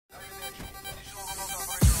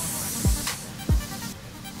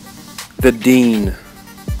The Dean.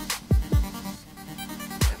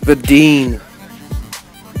 The Dean.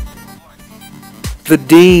 The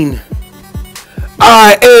Dean.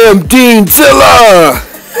 I am Deanzilla!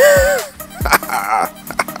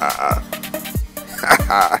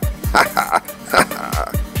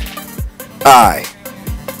 I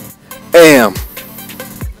am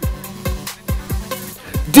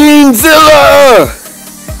Deanzilla!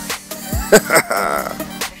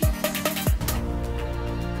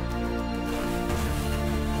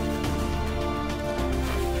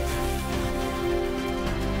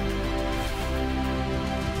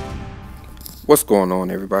 What's going on,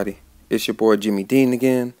 everybody? It's your boy Jimmy Dean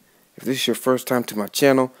again. If this is your first time to my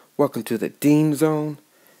channel, welcome to the Dean Zone.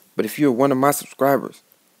 But if you're one of my subscribers,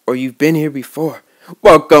 or you've been here before,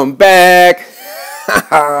 welcome back!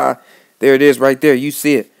 There it is right there, you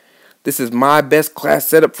see it. This is my best class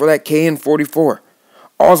setup for that KN-44.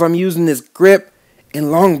 All I'm using is grip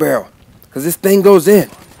and long barrel, because this thing goes in.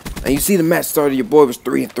 And you see the match started, your boy was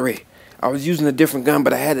 3-3. I was using a different gun,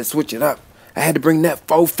 but I had to switch it up. I had to bring that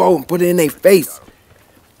 4-4 and put it in their face.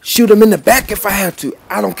 Shoot them in the back if I have to.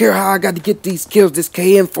 I don't care how I got to get these kills. This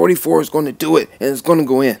KN-44 is going to do it, and it's going to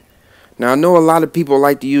go in. Now, I know a lot of people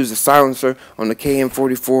like to use the silencer on the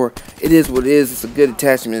KN-44. It is what it is. It's a good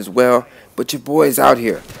attachment as well. But your boy's out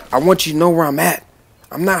here. I want you to know where I'm at.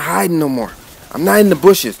 I'm not hiding no more. I'm not in the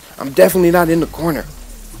bushes. I'm definitely not in the corner.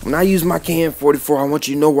 When I use my KN-44, I want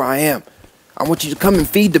you to know where I am. I want you to come and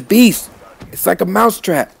feed the beast. It's like a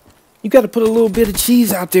mousetrap. You got to put a little bit of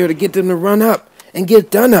cheese out there to get them to run up and get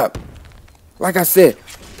done up. Like I said,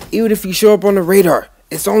 even if you show up on the radar,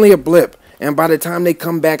 it's only a blip. And by the time they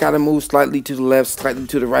come back, I done move slightly to the left, slightly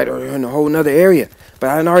to the right, or in a whole nother area. But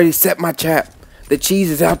I done already set my trap. The cheese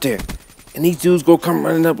is out there. And these dudes go come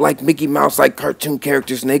running up like Mickey Mouse, like cartoon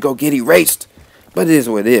characters, and they go get erased. But it is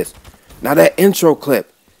what it is. Now that intro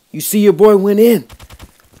clip, you see your boy went in.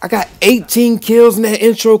 I got 18 kills in that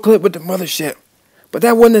intro clip with the Mothership. But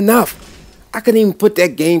that wasn't enough. I couldn't even put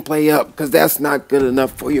that gameplay up because that's not good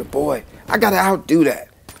enough for your boy. I got to outdo that.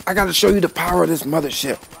 I got to show you the power of this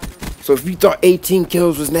Mothership. So if you thought 18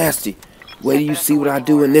 kills was nasty, wait till you see what I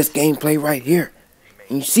do in this gameplay right here.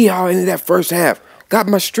 And you see how I ended that first half. Got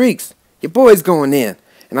my streaks. Your boy's going in.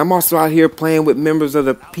 And I'm also out here playing with members of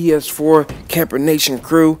the PS4 Camper Nation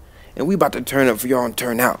crew. And we about to turn up for y'all and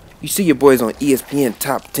turn out. You see your boys on ESPN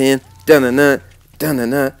Top 10. Dun-dun-dun.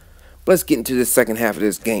 Dun-dun-dun. Let's get into the second half of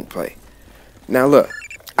this gameplay. Now look,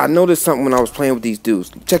 I noticed something when I was playing with these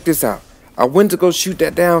dudes. Check this out. I went to go shoot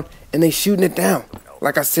that down, and they shooting it down.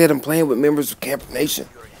 Like I said, I'm playing with members of Camper Nation,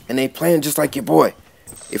 and they playing just like your boy.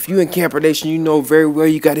 If you in Camper Nation, you know very well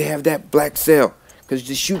you got to have that black cell, because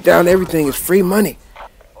to shoot down everything is free money.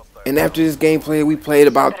 And after this gameplay, we played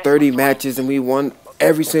about 30 matches, and we won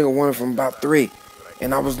every single one from about 3.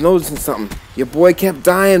 And I was noticing something. Your boy kept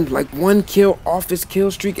dying like 1 kill off his kill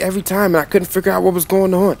streak every time, and I couldn't figure out what was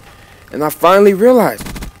going on. And I finally realized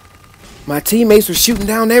my teammates were shooting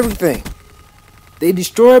down everything. They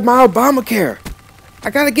destroyed my Obamacare. I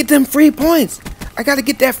gotta get them free points. I gotta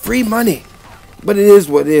get that free money. But it is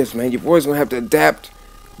what it is, man. Your boy's gonna have to adapt,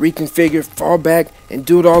 reconfigure, fall back, and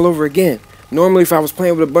do it all over again. Normally, if I was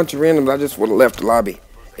playing with a bunch of randoms, I just would have left the lobby.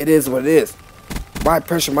 It is what it is. Why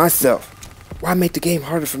pressure myself? Why make the game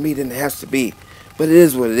harder for me than it has to be? But it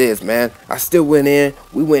is what it is, man. I still went in.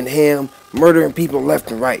 We went ham, murdering people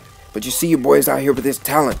left and right. But you see your boys out here with this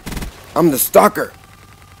talent. I'm the stalker.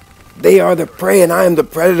 They are the prey and I am the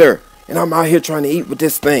predator. And I'm out here trying to eat with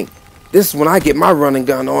this thing. This is when I get my running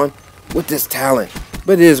gun on with this talent.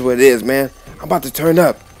 But it is what it is, man. I'm about to turn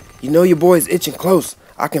up. You know your boy's itching close.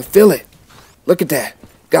 I can feel it. Look at that.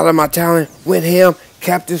 Got on my talent, went ham,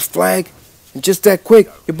 capped this flag. And just that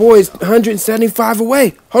quick, your boy is 175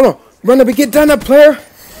 away. Hold on. Run up and get done up, player.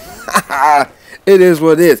 It is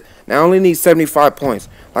what it is. Now, I only need 75 points.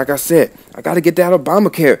 Like I said, I got to get that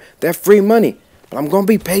Obamacare, that free money. But I'm going to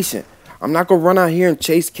be patient. I'm not going to run out here and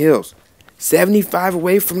chase kills. 75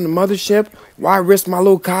 away from the Mothership? Why risk my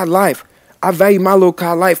little COD life? I value my little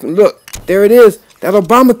COD life. And look, there it is. That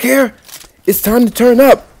Obamacare. It's time to turn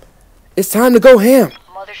up. It's time to go ham.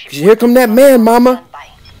 Here come that man, mama.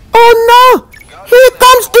 Oh no! Here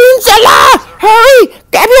comes Deanzilla! Hurry!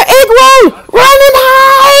 Grab your egg roll! Run and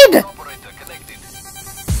hide!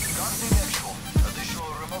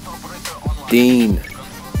 Dean.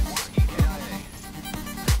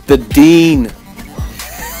 The Dean.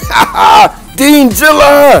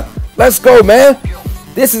 Deanzilla! Let's go, man.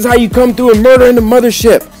 This is how you come through and murder in the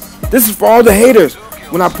Mothership. This is for all the haters.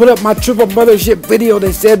 When I put up my triple Mothership video,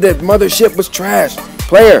 they said that Mothership was trash.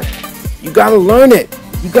 Player, you gotta learn it.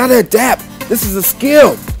 You gotta adapt. This is a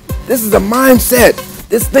skill. This is a mindset.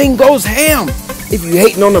 this thing goes ham. If you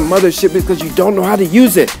hating on the Mothership, it's because you don't know how to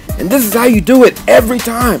use it. And this is how you do it every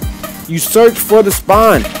time. You search for the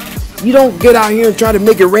spawn. You don't get out here and try to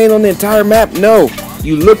make it rain on the entire map. No,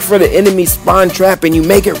 you look for the enemy spawn trap and you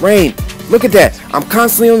make it rain. Look at that. I'm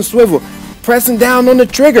constantly on the swivel, pressing down on the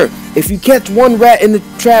trigger. If you catch one rat in the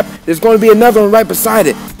trap, there's going to be another one right beside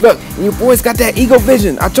it. Look, your boy's got that eagle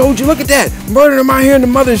vision. I told you, look at that. Murder them out here in the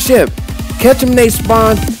Mothership. Catch them, they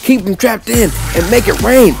spawn, keep them trapped in, and make it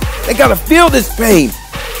rain. They gotta feel this pain.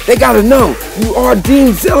 They gotta know you are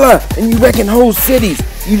Deanzilla and you wrecking whole cities.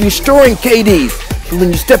 You destroying KDs. And when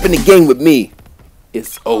you step in the game with me,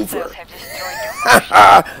 it's over.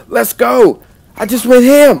 Let's go. I just went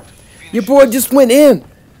ham. Your boy just went in.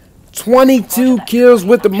 22 kills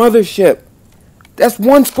with the Mothership. That's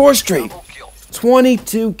one score streak.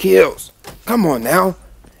 22 kills. Come on now.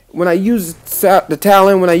 When I use the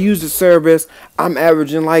talent, when I use the service, I'm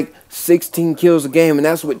averaging like 16 kills a game, and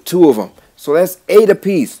that's with 2 of them. So that's 8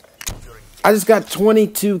 apiece. I just got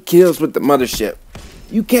 22 kills with the Mothership.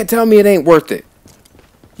 You can't tell me it ain't worth it.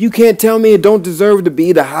 You can't tell me it don't deserve to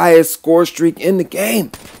be the highest score streak in the game.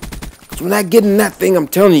 Because when I get in that thing, I'm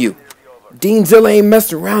telling you, Deanzilla ain't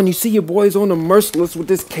messing around. You see your boys on the merciless with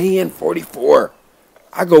this KN-44.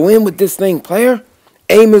 I go in with this thing, player.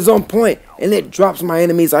 Aim is on point, and it drops my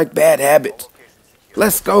enemies like bad habits.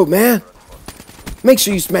 Let's go, man. Make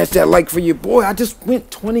sure you smash that like for your boy. I just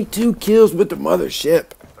went 22 kills with the Mothership.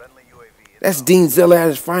 That's Deanzilla at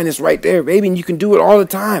his finest right there, baby, and you can do it all the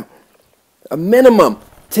time. A minimum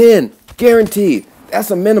 10, guaranteed.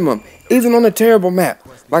 That's a minimum, even on a terrible map.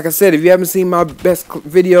 Like I said, if you haven't seen my best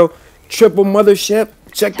video, Triple Mothership,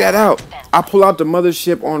 check that out. I pull out the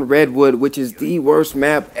Mothership on Redwood, which is the worst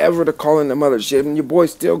map ever to call in the Mothership, and your boy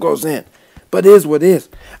still goes in. But it is what it is.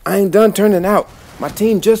 I ain't done turning out. My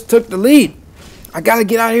team just took the lead. I gotta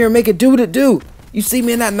get out here and make it do what it do. You see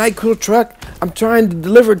me in that NyQuil truck? I'm trying to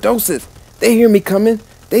deliver doses. They hear me coming.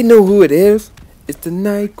 They know who it is. It's the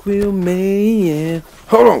NyQuil man.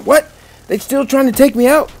 Hold on, what? They still trying to take me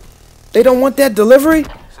out? They don't want that delivery?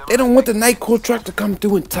 They don't want the NyQuil truck to come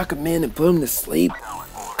through and tuck them in and put them to sleep?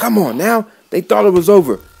 Come on now. They thought it was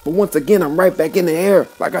over. But once again, I'm right back in the air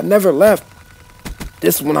like I never left.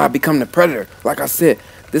 This is when I become the predator. Like I said,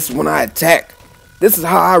 this is when I attack. This is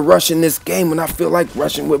how I rush in this game when I feel like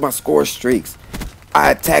rushing with my score streaks.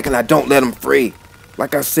 I attack and I don't let them free.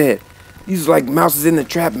 Like I said, these are like mouses in the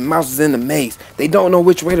trap and mouses in the maze. They don't know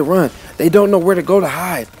which way to run. They don't know where to go to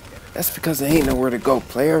hide. That's because they ain't nowhere to go,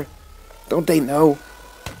 player. Don't they know?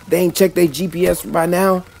 They ain't checked their GPS by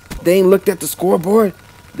now. They ain't looked at the scoreboard.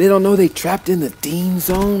 They don't know they trapped in the Dean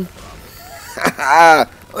zone.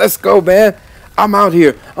 Let's go, man. I'm out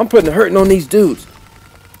here. I'm putting the hurting on these dudes.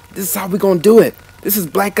 This is how we gonna do it. This is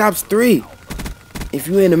Black Ops 3. If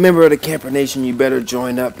you ain't a member of the Camper Nation, you better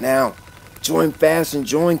join up now. Join fast and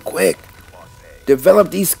join quick.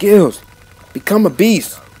 Develop these skills. Become a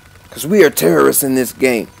beast. Because we are terrorists in this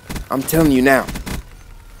game. I'm telling you now.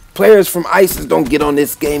 Players from ISIS don't get on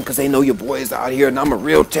this game because they know your boy is out here and I'm a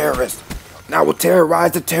real terrorist. And I will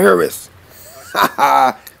terrorize the terrorists.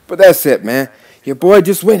 But that's it, man. Your boy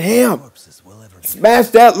just went ham. Smash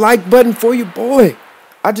that like button for your boy.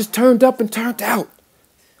 I just turned up and turned out.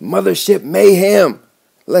 Mothership mayhem.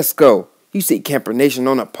 Let's go. You see Camper Nation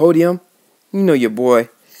on a podium. You know your boy.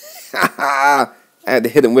 I had to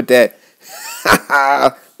hit him with that.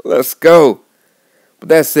 Let's go. But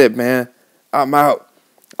that's it, man. I'm out.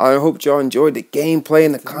 I hope y'all enjoyed the gameplay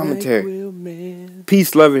and the commentary.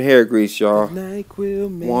 Peace, love, and hair grease, y'all.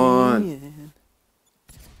 One.